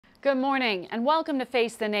Good morning and welcome to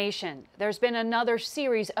Face the Nation. There's been another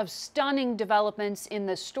series of stunning developments in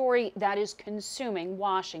the story that is consuming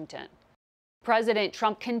Washington. President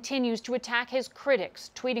Trump continues to attack his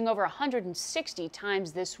critics, tweeting over 160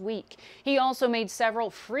 times this week. He also made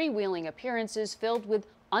several freewheeling appearances filled with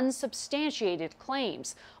unsubstantiated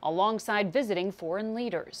claims, alongside visiting foreign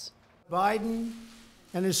leaders. Biden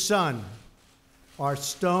and his son are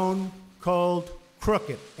stone cold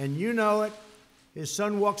crooked, and you know it. His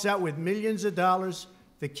son walks out with millions of dollars.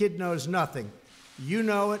 The kid knows nothing. You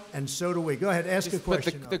know it, and so do we. Go ahead, ask a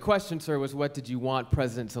question. But the question, sir, was what did you want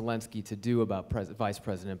President Zelensky to do about Vice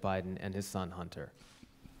President Biden and his son Hunter?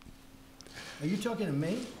 Are you talking to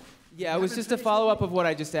me? Yeah, it was just a follow-up of what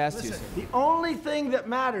I just asked you, sir. The only thing that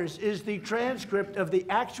matters is the transcript of the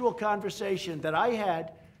actual conversation that I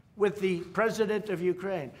had with the president of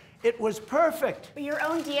Ukraine. It was perfect. But your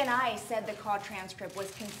own DNI said the call transcript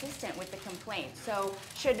was consistent with the complaint. So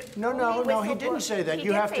should No, he didn't say that.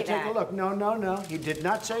 You have to take a look. No, he did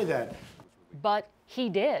not say that. But he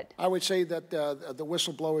did. I would say that the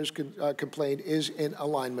whistleblower's complaint is in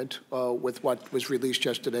alignment with what was released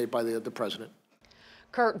yesterday by the president.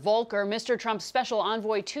 Kurt Volker, Mr. Trump's special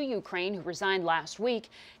envoy to Ukraine, who resigned last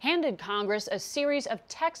week, handed Congress a series of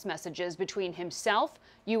text messages between himself,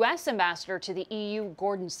 U.S. Ambassador to the EU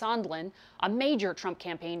Gordon Sondland, a major Trump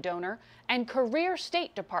campaign donor, and career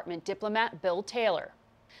State Department diplomat Bill Taylor.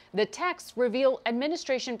 The texts reveal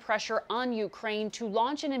administration pressure on Ukraine to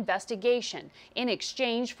launch an investigation in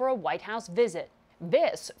exchange for a White House visit.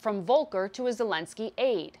 This from Volker to a Zelensky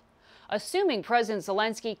aide. Assuming President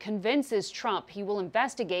Zelensky convinces Trump he will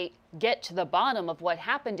investigate, get to the bottom of what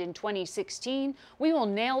happened in 2016, we will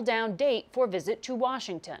nail down date for visit to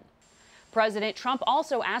Washington. President Trump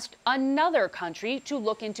also asked another country to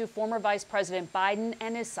look into former Vice President Biden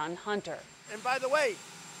and his son Hunter. And by the way,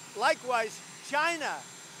 likewise, China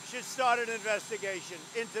should start an investigation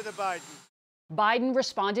into the Biden. Biden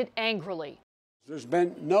responded angrily. There's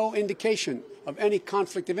been no indication of any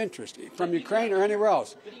conflict of interest from Ukraine or anywhere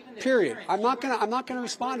else. Period. I'm not going to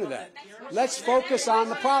respond to that. Let's focus on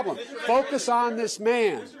the problem. Focus on this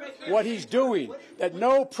man, what he's doing that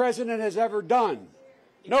no president has ever done.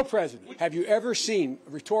 No president. Have you ever seen,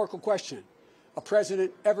 a rhetorical question, a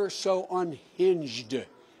president ever so unhinged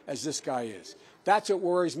as this guy is? That's what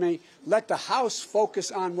worries me. Let the House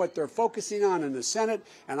focus on what they're focusing on in the Senate,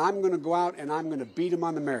 and I'm going to go out and I'm going to beat them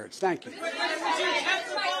on the merits. Thank you.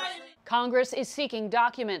 Congress is seeking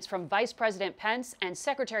documents from Vice President Pence and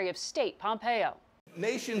Secretary of State Pompeo.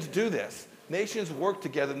 Nations do this. Nations work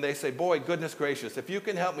together and they say, boy, goodness gracious, if you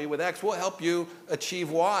can help me with X, we'll help you achieve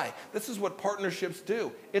Y. This is what partnerships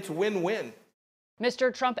do. It's win-win.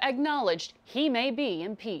 Mr. Trump acknowledged he may be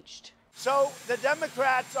impeached. So the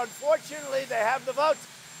Democrats, unfortunately, they have the votes.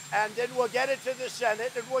 And then we'll get it to the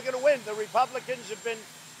Senate and we're going to win. The Republicans have been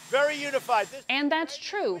very unified. And that's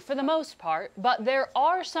true for the most part, but there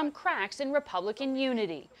are some cracks in Republican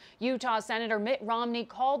unity. Utah Senator Mitt Romney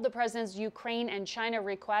called the president's Ukraine and China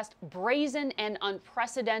request brazen and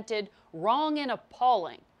unprecedented, wrong and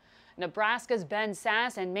appalling. Nebraska's Ben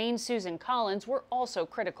Sasse and Maine's Susan Collins were also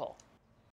critical.